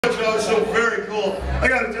It's so very cool. I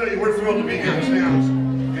got to tell you, we're thrilled to be here in Sam's,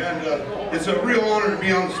 and it's a real honor to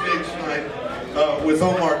be on the stage tonight with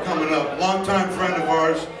Omar coming up. Longtime friend of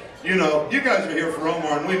ours. You know, you guys are here for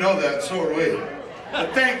Omar, and we know that, so are we.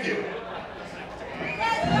 But thank you.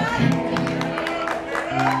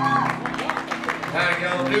 How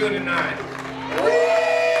y'all doing tonight?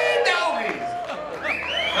 Wee doggies!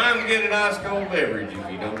 Time to get an ice cold beverage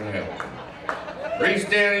if you don't have it. Reach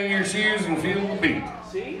down in your shoes and feel the beat.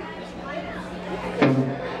 See?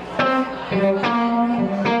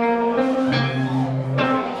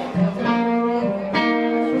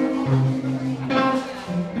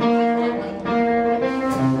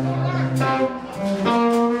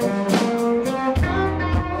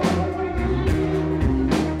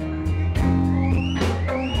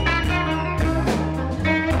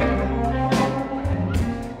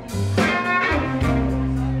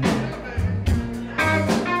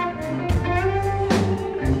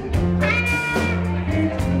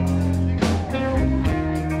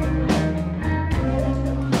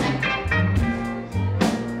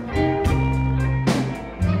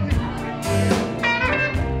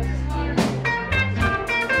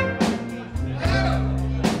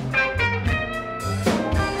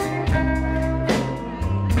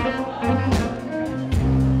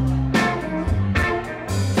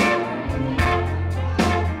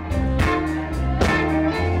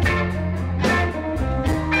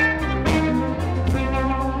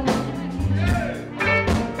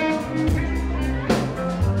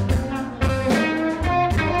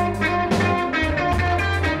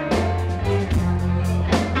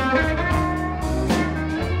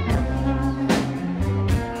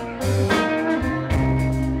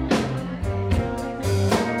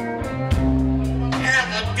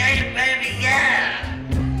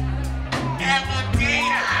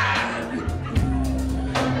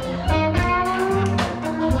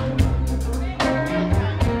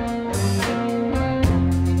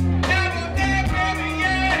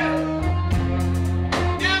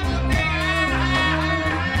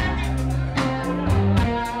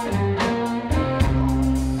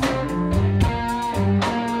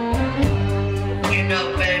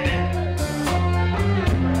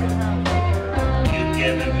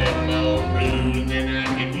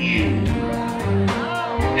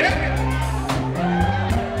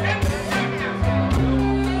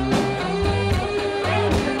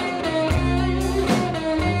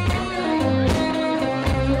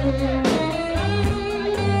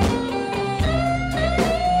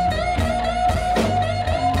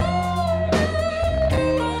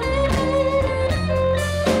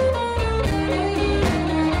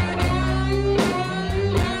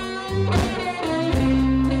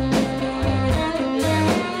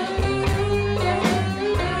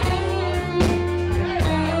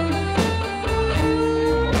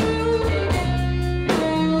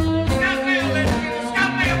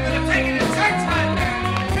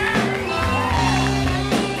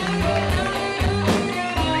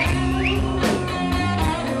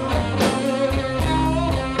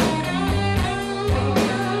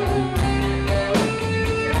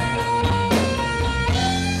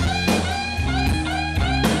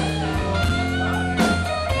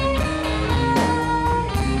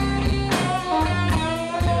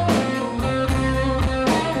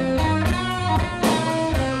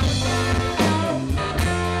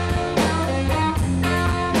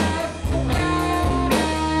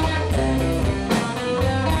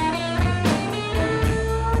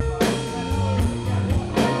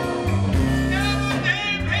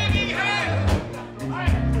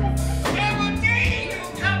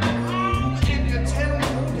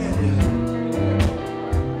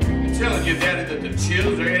 Your daddy that the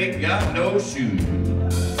children ain't got no shoes.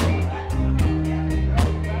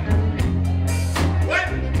 What?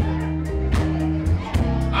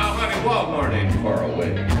 Oh, honey, Walmart ain't far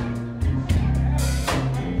away.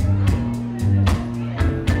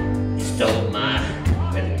 You stole my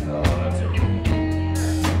credit cards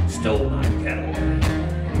and stole my